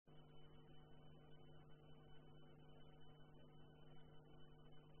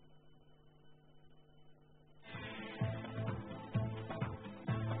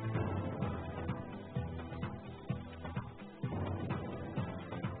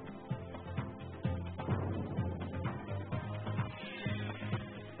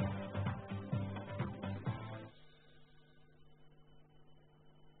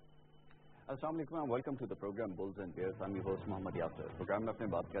अस्सलाम वालेकुम, welcome to the programme bulls and bears. I am host Mohammad Yasir. Programme में अपने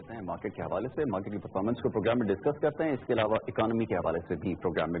बात करते हैं मार्केट के हवाले से, मार्केट की परफॉर्मेंस को प्रोग्राम में डिस्कस करते हैं। इसके अलावा इकोनॉमी के हवाले से भी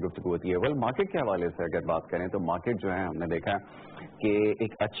प्रोग्राम में गुफ्तगू होती है। वेल, मार्केट के हवाले से अगर बात करें तो मार्केट जो है हमने देखा कि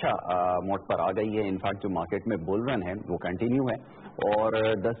एक अच्छा मोड पर आ गई है। इनफैक्ट जो मार्केट में बुल रन है वो कंटिन्यू है और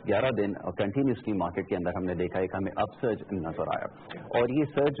 10-11 दिन कंटिन्यूसली मार्केट के अंदर हमने देखा है कि हमें अप सर्ज नजर आया और ये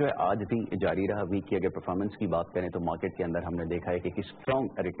सर्ज जो है आज भी जारी रहा। वीक की अगर परफॉर्मेंस की बात करें तो मार्केट के अंदर हमने देखा है कि स्ट्रॉन्ग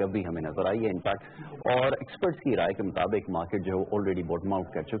रिकवरी हमें नजर आई है इनफैक्ट, और एक्सपर्ट्स की राय के मुताबिक मार्केट जो है ऑलरेडी बॉटम आउट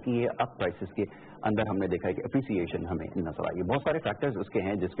कर चुकी है। अब प्राइसेस के अंदर हमने देखा है कि अप्रिसिएशन हमें नजर आई है। बहुत सारे फैक्टर्स उसके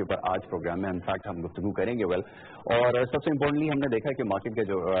हैं जिसके ऊपर आज प्रोग्राम में इनफैक्ट हम गुफ्तगू करेंगे। वेल, और सबसे इंपॉर्टेंटली हमने देखा है कि मार्केट का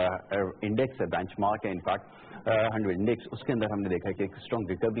जो इंडेक्स है, बेंचमार्क है इनफैक्ट 100 इंडेक्स, उसके अंदर हमने देखा है कि एक स्ट्रॉन्ग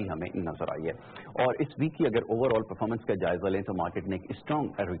रिकवरी हमें नजर आई है। और इस वीक की अगर ओवरऑल परफॉर्मेंस का जायजा लें तो मार्केट ने एक स्ट्रॉन्ग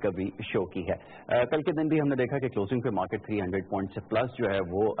रिकवरी शो की है। कल के दिन भी हमने देखा कि क्लोजिंग पे मार्केट 300 पॉइंट से प्लस जो है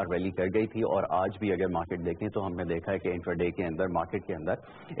वो रैली कर गई थी और आज भी अगर मार्केट देखें तो हमने देखा है कि इंट्राडे के अंदर मार्केट के अंदर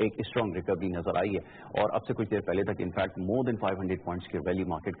एक स्ट्रॉन्ग रिकवरी नजर आई है और अब से कुछ देर पहले तक इनफैक्ट मोर देन 500 पॉइंट्स की रैली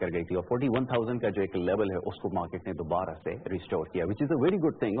मार्केट कर गई थी और 41,000 का जो एक लेवल है उसको मार्केट ने दोबारा से रिस्टोर किया, which is a very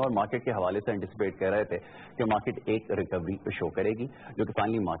good thing. और मार्केट के हवाले से एंटिसिपेट कर रहे थे कि मार्केट एक रिकवरी शो करेगी जो कि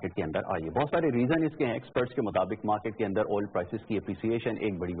फाइनली मार्केट के अंदर आई है। बहुत सारे रीजन इसके हैं। एक्सपर्ट्स के मुताबिक मार्केट के अंदर ऑयल प्राइसेस की एप्रिसिएशन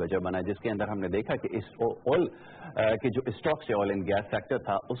एक बड़ी वजह बना है, जिसके अंदर हमने देखा कि इस ऑयल के जो स्टॉक्स है, ऑयल एंड गैस सेक्टर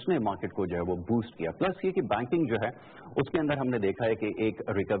था, उसने मार्केट को जो है वो बूस्ट किया। प्लस ये कि बैंकिंग जो है उसके अंदर हमने देखा है कि एक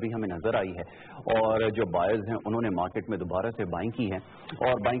रिकवरी हमें नजर आई है और जो बायर्स हैं उन्होंने मार्केट में दोबारा से बाइंग की है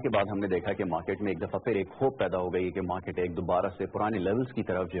और बाइंग के बाद हमने देखा कि मार्केट में एक दफा फिर एक होप पैदा हो गई है कि मार्केट एक दोबारा से पुराने लेवल्स की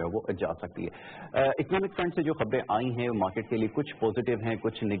तरफ जो है वो जा सकती है। इकोनॉमिक फ्रंट से जो खबरें आई हैं मार्केट के लिए कुछ पॉजिटिव हैं,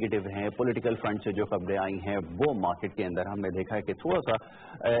 कुछ नेगेटिव हैं। पॉलिटिकल फ्रंट से जो खबरें आई हैं वो मार्केट के अंदर हमने देखा है कि थोड़ा सा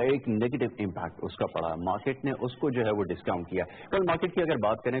एक नेगेटिव इंपैक्ट उसका पड़ा, मार्केट ने उसको जो है वो डिस्काउंट किया। कल मार्केट की अगर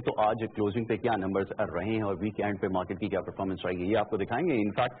बात करें तो आज क्लोजिंग पे क्या नंबर्स रहे हैं और वीक एंड पे मार्केट की क्या परफॉर्मेंस रहेगी ये आपको दिखाएंगे।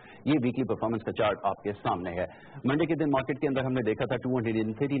 इनफैक्ट ये वीकली परफॉर्मेंस का चार्ट आपके सामने है। मंडे के दिन मार्केट के अंदर हमने देखा था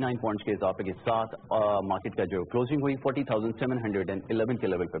 239 पॉइंट्स के इजाफे के साथ मार्केट का जो क्लोजिंग हुई 40,711 के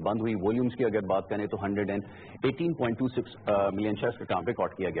लेवल पर बंद हुई। वॉल्यूम्स की अगर बात करें तो 118.26 मिलियन शेयर्स का काम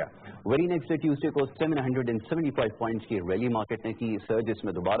रिकॉर्ड किया गया। वेरी नेक्स्ट डे ट्यूसडे को 775 पॉइंट्स की रैली मार्केट ने की, सर्ज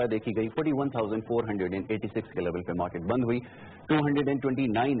इसमें दोबारा देखी गई। 41,486 के लेवल पर मार्केट बंद हुई।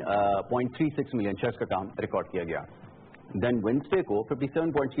 229.36 मिलियन शेयर्स का काम रिकॉर्ड किया गया। देन वेडनेसडे को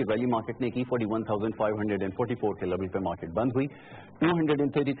 57 पॉइंट्स की रैली मार्केट ने की। 41,544 के लेवल पे मार्केट बंद हुई।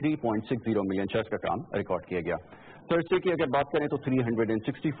 233.60 मिलियन शेयर्स का काम रिकॉर्ड किया गया। थर्सडे की अगर बात करें तो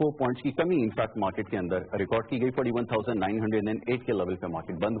 364 पॉइंट्स की कमी इनफैक्ट मार्केट के अंदर रिकॉर्ड की गई। 41,908 के लेवल पे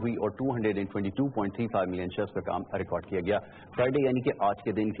मार्केट बंद हुई और 222.35 मिलियन शेयर्स का काम रिकॉर्ड किया गया। फ्राइडे यानी कि आज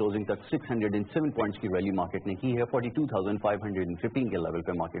के दिन क्लोजिंग तक 607 पॉइंट्स की रैली मार्केट ने की है। 42,515 के लेवल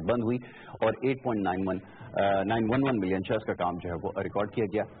पे मार्केट बंद हुई और 8.911 मिलियन शेयर्स का काम जो है वो रिकॉर्ड किया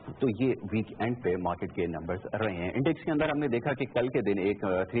गया। तो ये वीक एंड पे मार्केट के नंबर्स रहे हैं। इंडेक्स के अंदर हमने देखा कि कल के दिन एक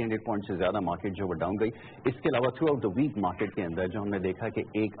 300 पॉइंट से ज्यादा मार्केट जो वो डाउन गई। इसके अलावा through out the week market के अंदर जो हमने देखा कि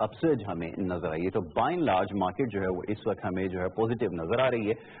एक अपसर्ज हमें नजर आई है। तो बाय एंड लार्ज मार्केट जो है वो इस वक्त हमें जो है पॉजिटिव नजर आ रही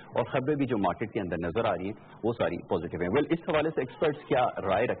है और खबरें भी जो मार्केट के अंदर नजर आ रही हैं वो सारी पॉजिटिव हैं। वेल, इस हवाले से एक्सपर्ट्स क्या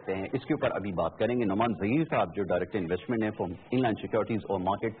राय रखते हैं इसके ऊपर अभी बात करेंगे। नुमान ज़हीर साहब जो डायरेक्टर इन्वेस्टमेंट है फ्रॉम इनलैंड सिक्योरिटीज और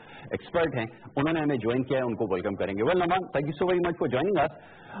मार्केट एक्सपर्ट हैं, उन्होंने हमें ज्वाइन किया है, उनको वेलकम करेंगे। Well Numan, thank you so very much for joining us.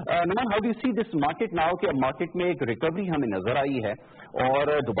 Numan, how do you see this market now कि अब मार्केट में एक रिकवरी हमें नजर आई है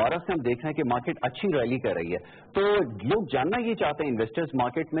और दोबारा से हम देख रहे हैं कि मार्केट अच्छी रैली कर रही है। तो लोग जानना ये चाहते हैं इन्वेस्टर्स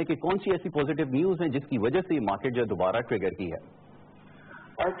मार्केट में कि कौन सी ऐसी पॉजिटिव न्यूज है जिसकी वजह से ये मार्केट जो दोबारा ट्रिगर की है।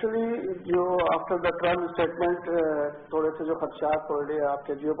 एक्चुअली जो आफ्टर द ट्रम्प स्टेटमेंट थोड़े से जो खदशात ऑलरेडी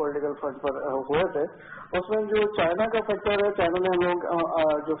आपके जियो पॉलिटिकल फ्रंट पर हुए थे, उसमें जो चाइना का फैक्टर है, चाइना ने लोग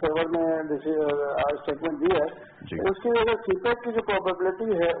जो फेवर में स्टेटमेंट दी है, उसकी वजह सीपेक की जो प्रोबेबिलिटी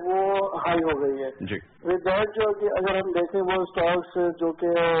है वो हाई हो गई है। विद दैट जो कि अगर हम देखें वो स्टॉक्स जो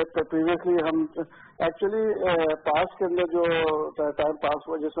कि प्रीवियसली हम एक्चुअली पास के अंदर जो टाइम पास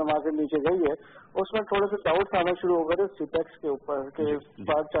हुआ जिसमें मार्केट नीचे गई है, उसमें थोड़े से डाउट्स आना शुरू हो गए थे सीपेक्स के ऊपर कि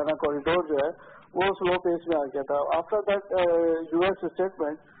पाक चाइना कॉरिडोर जो है वो स्लो पेस में आ गया था। आफ्टर दैट यूएस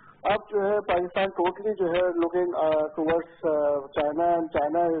स्टेटमेंट अब जो है पाकिस्तान टोटली जो है looking towards China and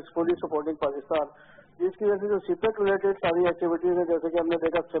China is fully supporting Pakistan. جس کی وجہ سے جو सीपेक रिलेटेड सारी एक्टिविटीज है, जैसे कि हमने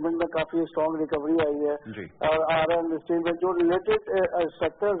देखा सीमेंट में काफी स्ट्रॉन्ग रिकवरी आई है, और आयरन स्टील में जो रिलेटेड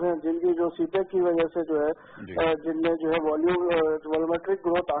सेक्टर्स हैं जिनकी जो सीपेक की वजह से जो है जिनमें जो है वॉल्यूमेट्रिक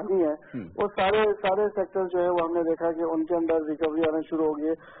ग्रोथ आनी है, वो सारे सेक्टर जो है वो हमने देखा कि उनके अंदर रिकवरी आना शुरू हो गई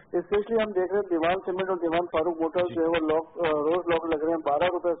है. स्पेशली हम देख रहे हैं दीवान सीमेंट और दीवान फारूक मोटर्स जो है वो रोज लॉक लग रहे हैं.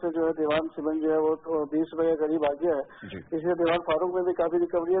 12 रुपए से जो है दीवान सीमेंट जो है वो 20 रुपए के करीब आ गया है. इसलिए दीवान फारूक में भी काफी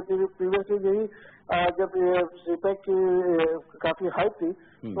रिकवरी है. प्रीवियसली यही जब ये सीपेक की काफी हाइप थी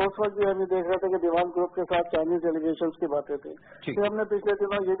तो उस वक्त भी हम देख रहे थे कि दीवान ग्रुप के साथ चाइनीज डेलीगेशंस की बातें थी. फिर हमने पिछले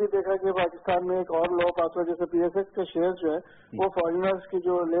दिनों ये भी देखा कि पाकिस्तान में एक और लॉ पास हुआ जैसे PSX के शेयर जो है वो फॉरेनर्स की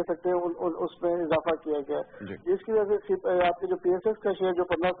जो ले सकते हैं उसमें इजाफा किया गया है, जिसकी वजह से आपके जो PSX का शेयर जो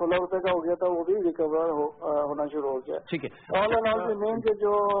 15-16 रुपए का हो गया था वो भी रिकवर होना शुरू हो गया. ठीक है. ऑल एंड ऑल मेन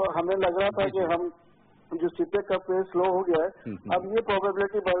जो हमें लग रहा था कि हम जो सीपेक का पेस स्लो हो गया है, अब ये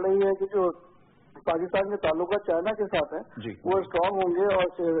प्रोबेबिलिटी बढ़ रही है कि जो पाकिस्तान के ताल्लुकात चाइना के साथ हैं वो स्ट्रांग होंगे.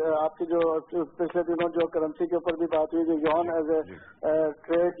 और आपकी जो पिछले दिनों जो करेंसी के ऊपर भी बात हुई, जो यॉन एज ए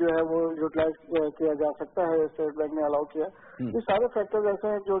ट्रेड जो है वो यूटिलाइज किया जा सकता है, स्टेट बैंक ने अलाउ किया. ये सारे फैक्टर्स ऐसे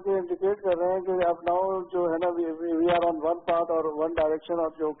हैं जो कि इंडिकेट कर रहे हैं कि अब नाउ जो है ना we are on one path और वन डायरेक्शन,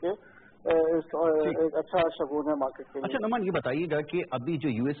 और जो कि एक अच्छा शगुन है मार्केट के लिए. अच्छा नमन, ये बताइएगा कि अभी जो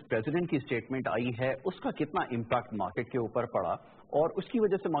यूएस प्रेसिडेंट की स्टेटमेंट आई है उसका कितना इम्पैक्ट मार्केट के ऊपर पड़ा, और उसकी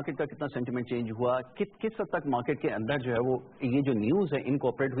वजह से मार्केट का कितना सेंटिमेंट चेंज हुआ, किस हद तक मार्केट के अंदर जो है वो ये जो न्यूज है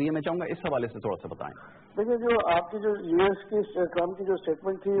इनकॉर्पोरेट हुई है. मैं चाहूंगा इस हवाले से थोड़ा सा बताएं. देखिए, जो आपकी जो यूएस की ट्रम्प की जो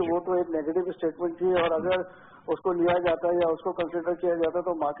स्टेटमेंट थी वो तो एक नेगेटिव स्टेटमेंट थी, और अगर उसको लिया जाता है या उसको कंसिडर किया जाता है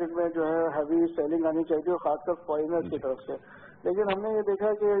तो मार्केट में जो है हैवी सेलिंग आनी चाहिए, खासकर फॉरेनर्स की तरफ से. लेकिन हमने ये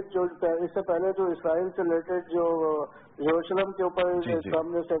देखा कि जो इससे पहले जो इसराइल से रिलेटेड जो यरूशलेम के ऊपर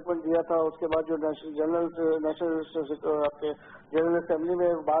ट्रम्प ने स्टेटमेंट दिया था, उसके बाद जो नेशनल आपके जनरल असेंबली में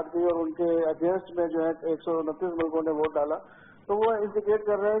बात की और उनके अगेंस्ट में जो है 129 मुल्कों ने वोट डाला, तो वो इंडिकेट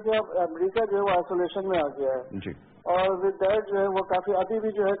कर रहे हैं कि अब अमेरिका जो है वो आइसोलेशन में आ गया है. और विद दैट जो है वो काफी अभी भी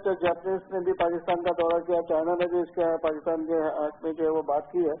जो है जापानीज ने भी पाकिस्तान का दौरा किया, चाइना ने भी इसके पाकिस्तान के हक में जो है वो बात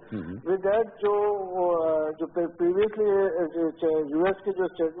की है. विद दैट जो प्रीवियसली यूएस की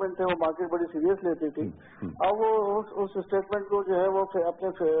जो स्टेटमेंट थे वो मार्केट बड़ी सीरियस लेती थी. अब वो उस स्टेटमेंट को जो है वो अपने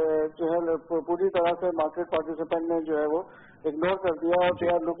जो है पूरी तरह से मार्केट पार्टिसिपेंट ने जो है वो इग्नोर कर दिया, और they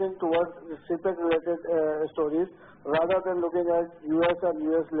are looking towards CPEC related stories rather than looking at US and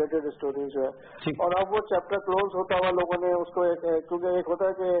US related stories जो है. और अब वो चैप्टर क्लोज होता हुआ लोगों ने उसको क्योंकि एक होता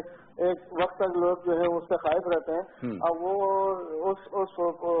है कि एक वक्त तक लोग जो है उससे खाइफ रहते हैं, अब वो उस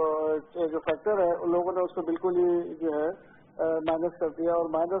जो फैक्टर है उन लोगों ने उसको बिल्कुल ही जो है माइनस कर दिया, और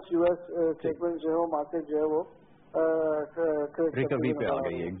माइनस यूएस स्टेटमेंट जो है वो मार्केट जो है वो रिकवरी पे आ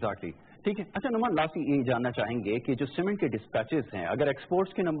गई है. एग्जैक्टली. ठीक है. अच्छा नमन, लास्ट ये जानना चाहेंगे कि जो सीमेंट के डिस्पैचेस हैं, अगर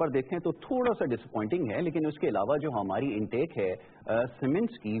एक्सपोर्ट्स के नंबर देखें तो थोड़ा सा डिसअपॉइंटिंग है, लेकिन उसके अलावा जो हमारी इनटेक है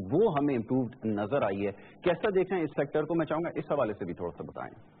सीमेंट्स की वो हमें इम्प्रूव नजर आई है. कैसा देख रहे हैं इस सेक्टर को? मैं चाहूंगा इस हवाले से भी थोड़ा सा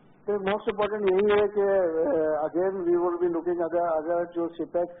बताएं. तो मोस्ट इम्पोर्टेंट यही है कि again we would be looking, अगर जो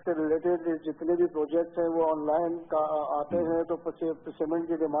सीपेक से रिलेटेड जितने भी प्रोजेक्ट्स हैं वो ऑनलाइन आते हैं तो सीमेंट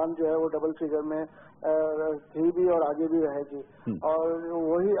की डिमांड जो है वो डबल फिगर में थी भी और आगे भी रहेगी. और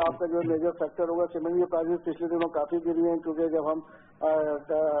वही आपका जो मेजर फैक्टर होगा. सीमेंट की प्राइसेस पिछले दिनों काफी गिरी हैं, क्योंकि जब हम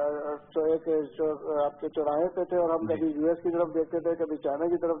आपके चौराहे पे थे और हम कभी यूएस की तरफ देखते थे कभी चाइना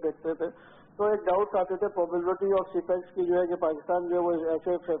की तरफ देखते थे, तो एक डाउट आते थे प्रोबेबिलिटी ऑफ सीपेक्स की जो है कि पाकिस्तान जो है वो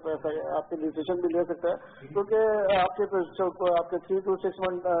ऐसे आपके डिसीजन भी ले सकता है, क्योंकि आपके 3 to 6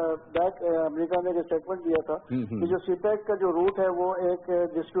 मंथ बैक अमेरिका ने एक स्टेटमेंट दिया था कि जो सीपेक का जो रूट है वो एक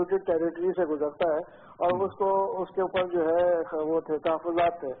डिस्प्यूटेड टेरिटरी से गुजरता है, और उसके ऊपर जो है वो थे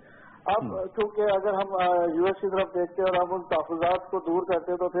तहफुजात थे. अब क्योंकि अगर हम यूएस की तरफ देखते हैं और हम उन तहफुजात को दूर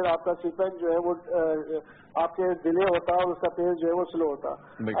करते हैं तो फिर आपका सीपेक जो है वो आपके डिले होता है और उसका पेस जो है वो स्लो होता.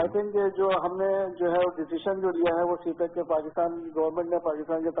 आई थिंक जो हमने जो है डिसीजन जो लिया है वो सीपेक के पाकिस्तान गवर्नमेंट ने,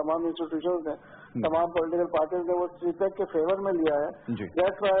 पाकिस्तान के तमाम इंस्टीट्यूशन ने, तमाम पॉलिटिकल पार्टीज ने वो सीपेक के फेवर में लिया है.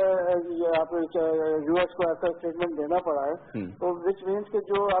 दैट्स व्हाई आप यूएस को ऐसा स्टेटमेंट देना पड़ा है. तो विच मीन्स कि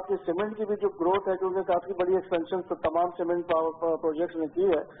जो आपकी सीमेंट की भी जो ग्रोथ है, क्योंकि काफी बड़ी एक्सपेंशन तो तमाम सीमेंट प्रोजेक्ट्स ने की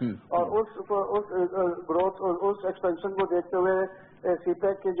है, और उस ग्रोथ और उस एक्सपेंशन को देखते हुए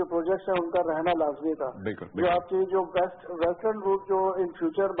सीपेक के जो प्रोजेक्ट्स हैं उनका रहना लाजमी था. जो आपकी जो वेस्टर्न रूट जो इन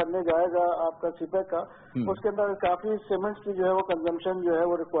फ्यूचर बनने जाएगा आपका सीपेक का, उसके अंदर काफी सीमेंट्स की जो है वो कंजम्पशन जो है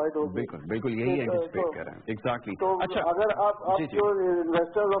वो रिक्वायर्ड होगी. बिल्कुल यही एंटिसिपेट कर रहे हैं. एग्जैक्टली. तो अच्छा, अगर आप जो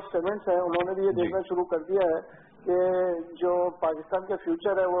इन्वेस्टर्स ऑफ सीमेंट्स हैं उन्होंने भी ये देखना शुरू कर दिया है कि जो पाकिस्तान का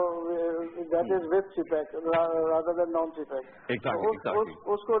फ्यूचर है वो that is with CPEC rather than non CPEC.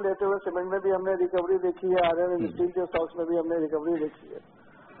 उसको लेते हुए सीमेंट में भी हमने रिकवरी देखी है, आयरन एंड स्टील के स्टॉक्स में भी हमने रिकवरी देखी है.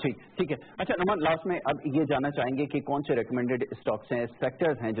 ठीक है। अच्छा नमन, लास्ट में अब ये जानना चाहेंगे कि कौन से रिकमेंडेड स्टॉक्स हैं,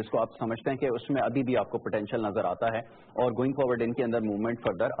 सेक्टर्स हैं जिसको आप समझते हैं कि उसमें अभी भी आपको पोटेंशियल नजर आता है और गोइंग फॉरवर्ड इनके अंदर मूवमेंट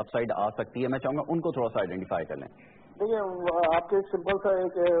फर्दर अपसाइड आ सकती है, मैं चाहूंगा उनको थोड़ा सा आइडेंटिफाई कर लें। देखिए, आपके एक सिंपल सा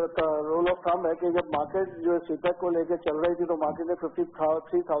एक रूल ऑफ थंब है कि जब मार्केट जो सीपेक को लेकर चल रही थी तो मार्केट ने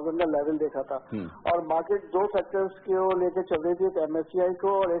 53,000 का लेवल देखा था और मार्केट दो सेक्टर्स को लेकर चल रही थी, एक MSCI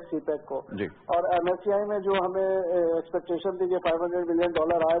को और एक सीपेक को। और MSCI में जो हमें एक्सपेक्टेशन थी कि $500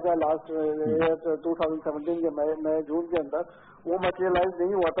 मिलियन आएगा लास्ट 2017 के मई जून के अंदर, वो मटेरियलाइज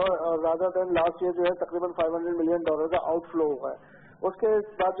नहीं हुआ था और रादर देन लास्ट ईयर जो है तकरीबन $500 मिलियन का आउटफ्लो हुआ है। उसके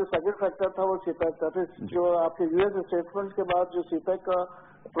बाद जो सेकंड फैक्टर था वो सीपेक था। फिर जो आपके यूएस स्टेटमेंट के बाद जो सीपेक का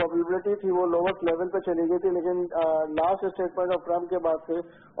प्रोबेबिलिटी थी वो लोवेस्ट लेवल पे चली गई थी, लेकिन लास्ट स्टेटमेंट ऑफ ट्रम्प के बाद से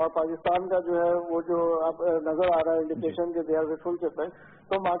और पाकिस्तान का जो है वो जो अब नजर आ रहा है इंडिकेशन के दे आर विफुल के पे,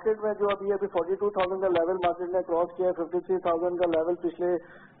 तो मार्केट में जो अभी 42,000 का लेवल मार्केट ने क्रॉस किया, 53,000 का लेवल पिछले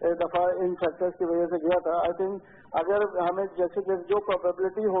दफा इन फैक्टर्स की वजह से गया था। आई थिंक अगर हमें जैसे जो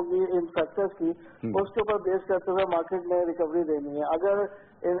प्रोबेबिलिटी होगी इन फैक्टर्स की उसके ऊपर बेस करते हुए मार्केट में रिकवरी देनी है। अगर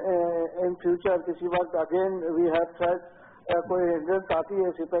इन फ्यूचर किसी वक्त अगेन वी हैव थ्रेट कोई हिंड्रेंस आती है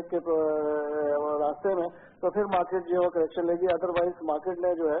सीपेक के रास्ते में तो फिर मार्केट जो है करेक्शन लेगी। अदरवाइज मार्केट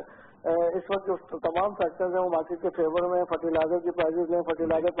ने जो है इस वक्त जो तमाम फैक्टर्स हैं वो मार्केट के फेवर में। फर्टिलाइजर की प्राइसेस में,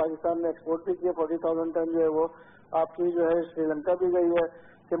 फर्टिलाइजर पाकिस्तान ने एक्सपोर्ट भी किया, 40,000 टन जो है वो आपकी जो है श्रीलंका भी गई है।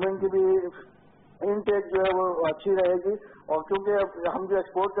 सीमेंट की भी इनटेक जो है वो अच्छी रहेगी और क्योंकि अब हम जो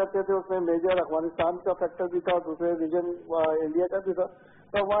एक्सपोर्ट करते थे उसमें मेजर अफगानिस्तान का फैक्टर भी था और दूसरे रीजन इंडिया का भी था,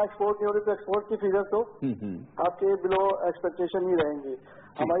 तो वहाँ एक्सपोर्ट नहीं हो रही, तो एक्सपोर्ट की फिगर तो आपके बिलो एक्सपेक्टेशन ही रहेंगी।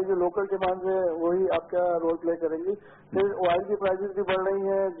 हमारी जो लोकल डिमांड है वही आपका रोल प्ले करेंगी। फिर ऑयल की प्राइसेस भी बढ़ रही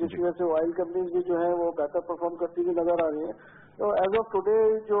हैं जिसकी वजह से ऑयल कंपनीज भी जो है वो बेहतर परफॉर्म करती हुई नजर आ रही है। तो एज ऑफ टुडे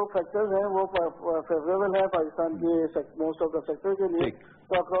जो फैक्टर्स हैं वो फेवरेबल है पाकिस्तान के मोस्ट ऑफ द सेक्टर के लिए।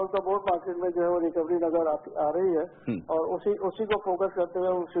 तो अक्रॉस द बोर्ड मार्केट में जो है वो रिकवरी नजर आ रही है और उसी को फोकस करते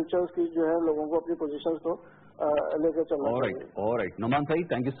हुए फ्यूचर्स की जो है लोगों को अपनी पोजीशंस को लेकर चलना चाहिए। ऑलराइट नोमान भाई,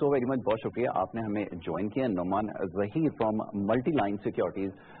 thank you so very much, बहुत शुक्रिया आपने हमें ज्वाइन किया। Noman Zaheer from multi line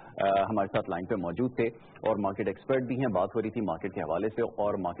securities हमारे साथ लाइन पे मौजूद थे और मार्केट एक्सपर्ट भी हैं। बात हो रही थी मार्केट के हवाले से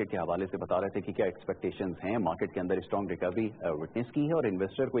और मार्केट के हवाले से बता रहे थे कि क्या एक्सपेक्टेशंस हैं, मार्केट के अंदर स्ट्रॉन्ग रिकवरी विटनेस की है और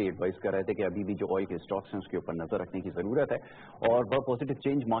इन्वेस्टर को ये एडवाइस कर रहे थे कि अभी भी जो ऑयल के स्टॉक्स हैं उसके ऊपर नजर रखने की जरूरत है। और बहुत पॉजिटिव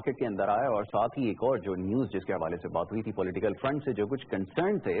चेंज मार्केट के अंदर आया और साथ ही एक और जो न्यूज जिसके हवाले से बात हुई थी, पॉलिटिकल फ्रंट से जो कुछ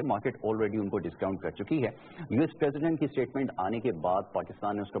कंसर्न थे मार्केट ऑलरेडी उनको डिस्काउंट कर चुकी है। यूएस प्रेसिडेंट की स्टेटमेंट आने के बाद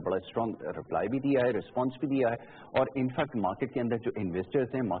पाकिस्तान ने उसका बड़ा स्ट्रॉन्ग रिप्लाई भी दिया है, रिस्पॉन्स भी दिया है और इनफैक्ट मार्केट के अंदर जो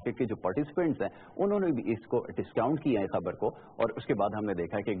इन्वेस्टर्स हैं, मार्केट के जो पार्टिसिपेंट्स हैं, उन्होंने भी इसको डिस्काउंट किया है खबर को और उसके बाद हमने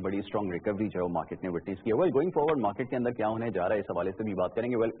देखा है कि एक बड़ी स्ट्रॉन्ग रिकवरी जो है मार्केट ने विटनेस किया। वेल गोइंग फॉरवर्ड मार्केट के अंदर क्या होने जा रहा है इस हवाले से भी बात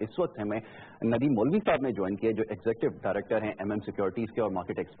करेंगे। वेल इस वक्त हमें नदीम मौलवी साहब ने ज्वाइन किया जो एग्जीक्यूटिव डायरेक्टर हैं MM सिक्योरिटीज के और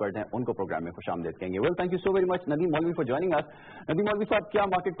मार्केट एक्सपर्ट हैं, उनको प्रोग्राम में खुशामदीद कहेंगे। Well thank you so very much Nadeem मौलवी फॉर ज्वाइनिंग अस। नदीम मौलवी साहब, क्या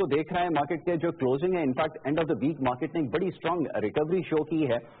मार्केट को देख रहे हैं? मार्केट के जो क्लोजिंग है, in fact end of the week market ने एक बड़ी स्ट्रॉन्ग रिकवरी शो की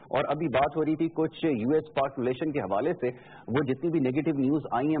है और अभी बात हो रही थी कुछ यूएस पाक रिलेशन के हवाले से, वो जितनी भी नेगेटिव न्यूज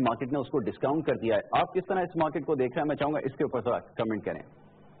आई है मार्केट ने उसको डिस्काउंट कर दिया है। आप किस तरह इस मार्केट को देख रहे हैं? मैं चाहूंगा इसके ऊपर थोड़ा कमेंट करें।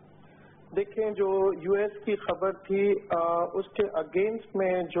 देखें, जो यूएस की खबर थी उसके अगेंस्ट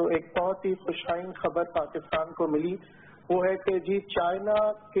में जो एक बहुत ही खुशाइन खबर पाकिस्तान को मिली वो है कि जी चाइना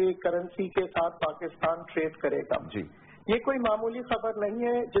के करेंसी के साथ पाकिस्तान ट्रेड करेगा। जी ये कोई मामूली खबर नहीं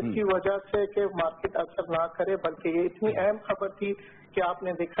है जिसकी वजह से कि मार्केट असर ना करे, बल्कि ये इतनी अहम खबर थी कि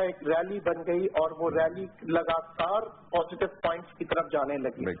आपने देखा एक रैली बन गई और वो रैली लगातार पॉजिटिव पॉइंट्स की तरफ जाने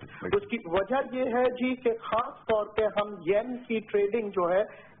लगी। उसकी वजह ये है जी कि खास तौर पे हम येन की ट्रेडिंग जो है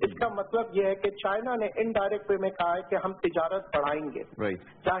इसका मतलब ये है कि चाइना ने इनडायरेक्ट वे में कहा है कि हम तिजारत बढ़ाएंगे।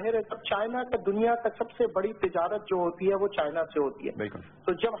 जाहिर है जब चाइना का दुनिया का सबसे बड़ी तिजारत जो होती है वो चाइना से होती है,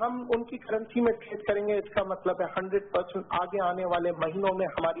 तो जब हम उनकी करेंसी में ट्रेड करेंगे इसका मतलब है 100% आगे आने वाले महीनों में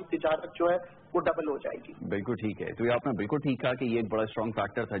हमारी तिजारत जो है वो डबल हो जाएगी। बिल्कुल ठीक है, तो ये आपने बिल्कुल ठीक कहा कि ये एक बड़ा स्ट्रॉन्ग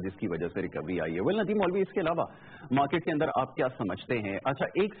फैक्टर था जिसकी वजह से रिकवरी आई है। वेल नदीम मौलवी, इसके अलावा मार्केट के अंदर आप क्या समझते हैं? अच्छा,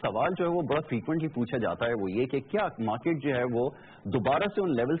 एक सवाल जो है वो बड़ा फ्रीक्वेंटली पूछा जाता है वो ये कि क्या मार्केट जो है वो दोबारा से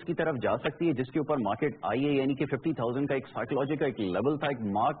उन लेवल्स की तरफ जा सकती है जिसके ऊपर मार्केट आई है, यानी कि 50,000 का एक साइकोलॉजिकल एक लेवल था, एक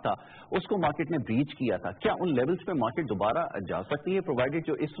मार्क था, उसको मार्केट ने ब्रीच किया था। क्या उन लेवल्स पे मार्केट दोबारा जा सकती है प्रोवाइडेड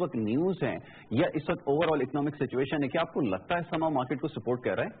जो इस वक्त न्यूज है या इस वक्त ओवरऑल इकोनॉमिक सिचुएशन है? क्या आपको लगता है समा मार्केट को सपोर्ट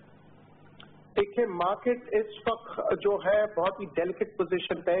कर रहा है? देखिए, मार्केट इस वक्त जो है बहुत ही डेलिकेट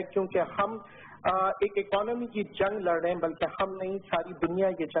पोजीशन पे है क्योंकि हम एक इकोनॉमी की जंग लड़ रहे हैं, बल्कि हम नहीं सारी दुनिया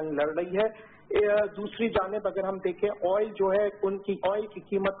ये जंग लड़ रही है। दूसरी जानिब अगर हम देखें ऑयल जो है उनकी ऑयल की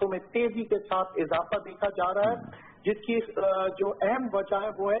कीमतों में तेजी के साथ इजाफा देखा जा रहा है, जिसकी जो अहम वजह है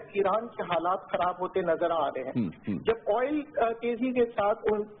वो है ईरान के हालात खराब होते नजर आ रहे हैं। जब ऑयल तेजी के साथ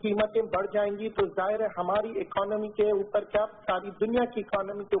उन कीमतें बढ़ जाएंगी तो जाहिर है हमारी इकोनॉमी के ऊपर क्या सारी दुनिया की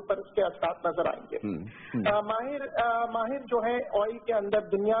इकोनॉमी के ऊपर उसके असर नजर आएंगे। माहिर जो है ऑयल के अंदर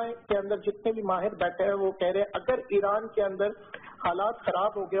दुनिया के अंदर जितने भी माहिर बैठे हैं वो कह रहे हैं अगर ईरान के अंदर हालात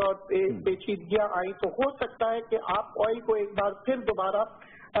खराब हो गए और पेचीदगियां आई तो हो सकता है कि आप ऑयल को एक बार फिर दोबारा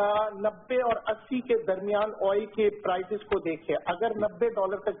 90 और 80 के दरमियान ऑयल के प्राइसेस को देखें। अगर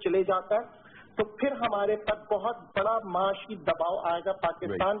 $90 तक चले जाता है तो फिर हमारे पर बहुत बड़ा माशी दबाव आएगा,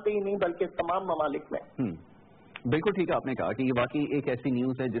 पाकिस्तान पे ही नहीं बल्कि तमाम ममालिक में। बिल्कुल ठीक है, आपने कहा कि ये वाकई एक ऐसी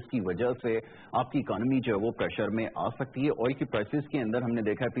न्यूज़ है जिसकी वजह से आपकी इकोनॉमी जो है वो प्रेशर में आ सकती है। ऑयल की प्राइसेस के अंदर हमने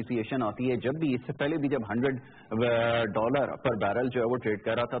देखा एप्रिसिएशन आती है। जब भी इससे पहले भी जब $100 पर बैरल जो है वो ट्रेड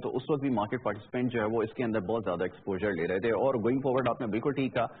कर रहा था तो उस वक्त भी मार्केट पार्टिसिपेंट जो है वो इसके अंदर बहुत ज्यादा एक्सपोजर ले रहे थे। और गोइंग फॉरवर्ड आपने बिल्कुल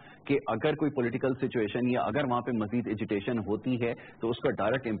ठीक कहा कि अगर कोई पॉलिटिकल सिचुएशन या अगर वहां पे मजीद एजिटेशन होती है तो उसका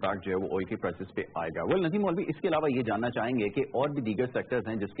डायरेक्ट इम्पैक्ट जो है वो ऑयल की प्राइसेस पे आएगा। वेल नदीम मौलवी, इसके अलावा ये जानना चाहेंगे कि और भी दीगर सेक्टर्स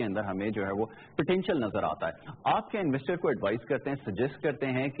हैं जिसके अंदर हमें जो है वो पोटेंशियल नजर आता है। आप क्या इन्वेस्टर को एडवाइस करते हैं, सजेस्ट करते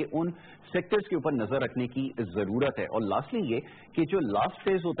हैं कि उन सेक्टर्स के ऊपर नजर रखने की जरूरत है? और लास्टली ये कि जो लास्ट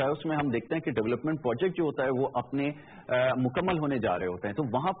फेज होता है उसमें हम देखते हैं कि डेवलपमेंट प्रोजेक्ट जो होता है वो अपने मुकम्मल होने जा रहे होते हैं, तो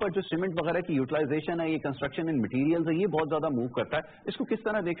वहां पर जो सीमेंट वगैरह की यूटिलाइजेशन है, ये कंस्ट्रक्शन इन मटीरियल्स है, ये बहुत ज्यादा मूव करता है। इसको किस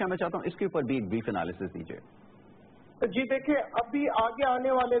तरह देखा मैं चाहता हूं, इसके ऊपर भी एक ब्रीफ एनालिसिस दीजिए। जी देखिए, अभी आगे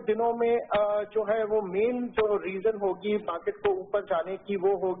आने वाले दिनों में जो है वो मेन जो रीजन होगी मार्केट को ऊपर जाने की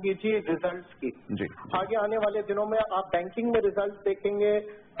वो होगी जी रिजल्ट्स की। जी। आगे आने वाले दिनों में आप बैंकिंग में रिजल्ट देखेंगे,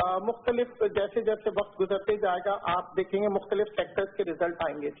 मुख्तलिफ जैसे जैसे वक्त गुजरते जाएगा आप देखेंगे मुख्तलिफ सेक्टर्स के रिजल्ट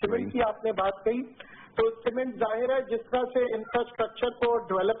आएंगे। सीमेंट की आपने बात कही तो सीमेंट जाहिर है जिस तरह से इंफ्रास्ट्रक्चर को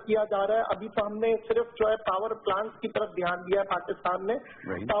डेवलप किया जा रहा है, अभी तो हमने सिर्फ जो है पावर प्लांट्स की तरफ ध्यान दिया पाकिस्तान ने।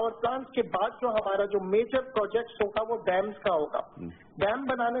 पावर प्लांट्स के बाद जो हमारा जो मेजर प्रोजेक्ट्स होगा वो डैम्स का होगा। डैम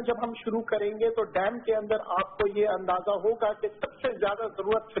बनाने जब हम शुरू करेंगे तो डैम के अंदर आपको ये अंदाजा होगा कि सबसे ज्यादा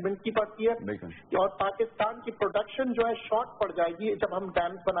जरूरत सीमेंट की पड़ती है और पाकिस्तान की प्रोडक्शन जो है शॉर्ट पड़ जाएगी जब हम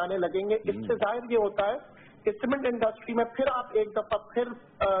डैम्स बनाने लगेंगे। इससे जाहिर ये होता है कि सीमेंट इंडस्ट्री में फिर आप एक दफा फिर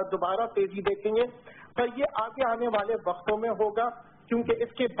दोबारा तेजी देखेंगे, पर ये आगे आने वाले वक्तों में होगा क्योंकि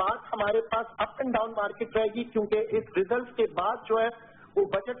इसके बाद हमारे पास अप एंड डाउन मार्केट रहेगी, क्योंकि इस रिजल्ट के बाद जो है वो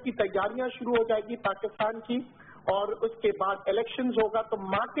बजट की तैयारियां शुरू हो जाएगी पाकिस्तान की और उसके बाद इलेक्शंस होगा तो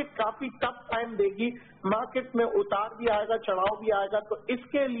मार्केट काफी टफ टाइम देगी, मार्केट में उतार भी आएगा चढ़ाव भी आएगा। तो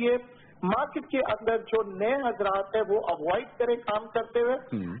इसके लिए मार्केट के अंदर जो नए हजरात है वो अवॉइड करें काम करते हुए,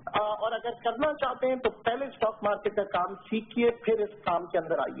 और अगर करना चाहते हैं तो पहले स्टॉक मार्केट का काम सीखिए फिर इस काम के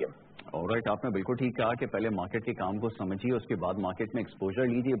अंदर आइए। ऑलराइट, आपने बिल्कुल ठीक कहा कि पहले मार्केट के काम को समझिए, उसके बाद मार्केट में एक्सपोजर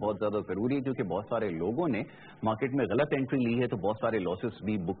लीजिए, बहुत ज्यादा जरूरी है क्योंकि बहुत सारे लोगों ने मार्केट में गलत एंट्री ली है तो बहुत सारे लॉसेस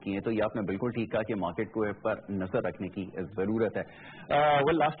भी बुक किए हैं। तो ये आपने बिल्कुल ठीक कहा कि मार्केट को पर नजर रखने की जरूरत है।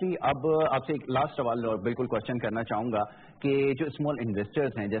 वेल लास्टली अब आपसे एक लास्ट सवाल और बिल्कुल क्वेश्चन करना चाहूंगा कि जो स्मॉल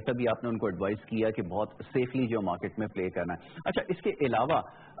इन्वेस्टर्स हैं, जैसा भी आपने उनको एडवाइस किया कि बहुत सेफली जो मार्केट में प्ले करना है, अच्छा इसके अलावा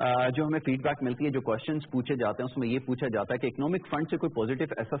जो हमें फीडबैक मिलती है, जो क्वेश्चंस पूछे जाते हैं उसमें ये पूछा जाता है कि इकोनॉमिक फ्रंट से कोई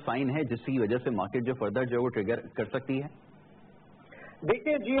पॉजिटिव ऐसा साइन है जिसकी वजह से मार्केट जो फर्दर जो है वो ट्रिगर कर सकती है?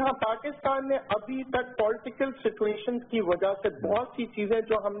 देखिए जी हाँ, पाकिस्तान ने अभी तक पॉलिटिकल सिचुएशन की वजह से बहुत सी चीजें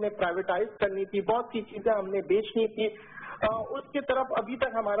जो हमने प्राइवेटाइज करनी थी, बहुत सी चीजें हमने बेचनी थी, उसकी तरफ अभी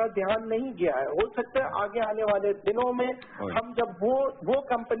तक हमारा ध्यान नहीं गया है। हो सकता है आगे आने वाले दिनों में हम जब वो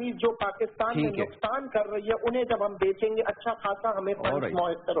कंपनी जो पाकिस्तान में नुकसान कर रही है उन्हें जब हम बेचेंगे अच्छा खासा हमें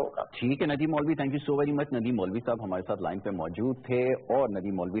मौसर होगा। ठीक है नदीम मौलवी, thank you so very much. Nadeem मौलवी साहब हमारे साथ लाइन पे मौजूद थे और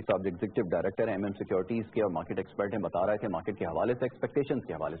नदीम मौलवी साहब एग्जीक्यूटिव डायरेक्टर है MM सिक्योरिटीज के और मार्केट एक्सपर्ट हैं, बता रहे थे मार्केट के हवाले से एक्सपेक्टेशंस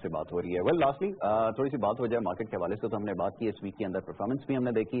के हवाले से बात हो रही है। वेल लास्टली थोड़ी सी बात हो जाए मार्केट के हवाले से, तो हमने बात की इस वीक के अंदर परफॉर्मेंस भी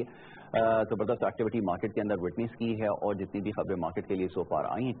हमने देखी, जबरदस्त एक्टिविटी मार्केट के अंदर विटनेस की है और जितनी भी खबरें मार्केट के लिए सो फार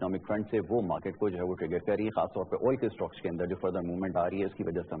आई इकोनॉमिक फ्रंट से वो मार्केट को जो है वो ट्रिगर कर रही है, खासतौर पर ऑयल के स्टॉक्स के अंदर जो फर्दर मूवमेंट आ रही है इसकी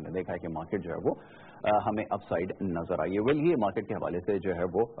वजह से हमने देखा है कि मार्केट जो है वो हमें अपसाइड नजर आई है। वेल ये मार्केट के हवाले से जो है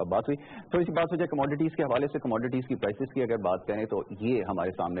वो बात हुई। थोड़ी सी बात हो जाए कमोडिटीज के हवाले से, कमोडिटीज की प्राइसेस की अगर बात करें तो ये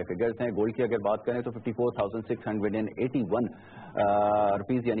हमारे सामने फिगर्स हैं। गोल्ड की अगर बात करें तो 54,681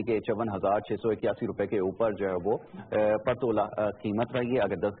 रुपीज यानी कि 54,681 रुपए के ऊपर जो है वो पर तोला कीमत रही है।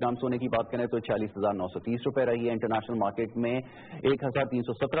 अगर 10 ग्राम सोने की बात करें तो 46,930 रुपए रही है इंटरनेशनल मार्केट मार्केट में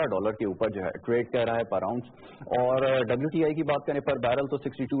 $1,317 के ऊपर जो है ट्रेड कर रहा है पर आउंस, और WTI की बात करें पर बैरल तो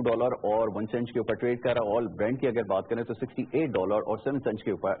 $62 और 1 सेंट के ऊपर ट्रेड कर रहा है। ऑल ब्रेंट की अगर बात करें तो $68 और 7 सेंट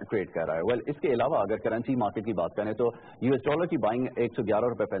के ऊपर ट्रेड कर रहा है। वेल, इसके अलावा अगर करेंसी मार्केट की बात करें तो US डॉलर की बाइंग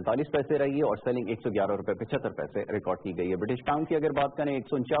 $111.45 रही है और सेलिंग $111.75 रिकॉर्ड की गई है। ब्रिटिश पाउंड की अगर बात करें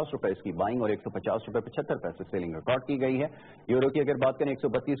 $149 इसकी बाइंग और $150.75 सेलिंग रिकॉर्ड की गई है। यूरो की अगर बात करें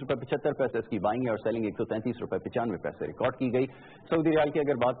 $132.75 इसकी बाइंग है और सेलिंग $133.95 रिकॉर्ड की गई। सऊदी रियाल की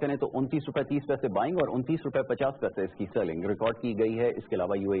अगर बात करें तो $29.30 बाइंग और $29.50 इसकी सेलिंग रिकॉर्ड की गई है। इसके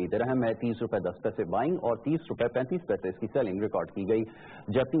अलावा UAE दिरहम है $30.10 बाइंग और $30.35 इसकी सेलिंग रिकॉर्ड की गई।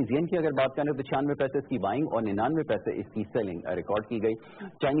 जापानीज येन की अगर बात करें तो $96 इसकी बाइंग और $99 इसकी सेलिंग रिकॉर्ड की गई।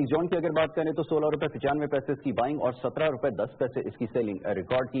 चाइनीज युआन की अगर बात करें तो $16.95 इसकी बाइंग और $17.10 इसकी सेलिंग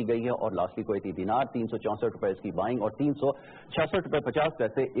रिकॉर्ड की गई है। और लास्टली कुवैती दीनार $364 इसकी बाइंग और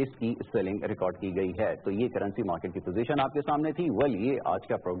 $366.50 इसकी सेलिंग रिकॉर्ड की गई है। तो ये करेंसी मार्केट की पोजीशन आपके सामने थी। वेल, ये आज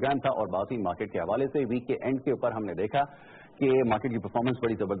का प्रोग्राम था और बाकी मार्केट के हवाले से वीक के एंड के ऊपर हमने देखा कि मार्केट की परफॉर्मेंस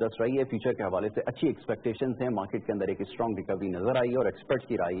बड़ी जबरदस्त रही है। फ्यूचर के हवाले से अच्छी एक्सपेक्टेशंस हैं, मार्केट के अंदर एक स्ट्रांग रिकवरी नजर आई है और एक्सपर्ट्स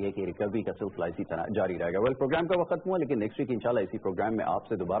की राय है कि रिकवरी का सिलसिला इसी तरह जारी रहेगा। वेल, प्रोग्राम का वक्त हुआ, लेकिन नेक्स्ट वीक इंशाल्लाह इसी प्रोग्राम में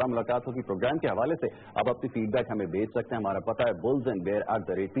आपसे दोबारा मुलाकात होगी। प्रोग्राम के हवाले से आप अपनी फीडबैक हमें भेज सकते हैं। हमारा पता है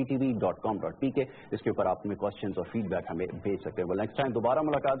bullsandbear@ptv.com.pk। इसके ऊपर आप हमें क्वेश्चंस और फीडबैक हमें भेज सकते हैं। वेल, नेक्स्ट टाइम दोबारा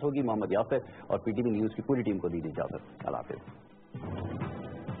मुलाकात होगी। मोहम्मद यासिर और PTV न्यूज की पूरी टीम को दीजिए इजाजत। अल्लाह हाफिज।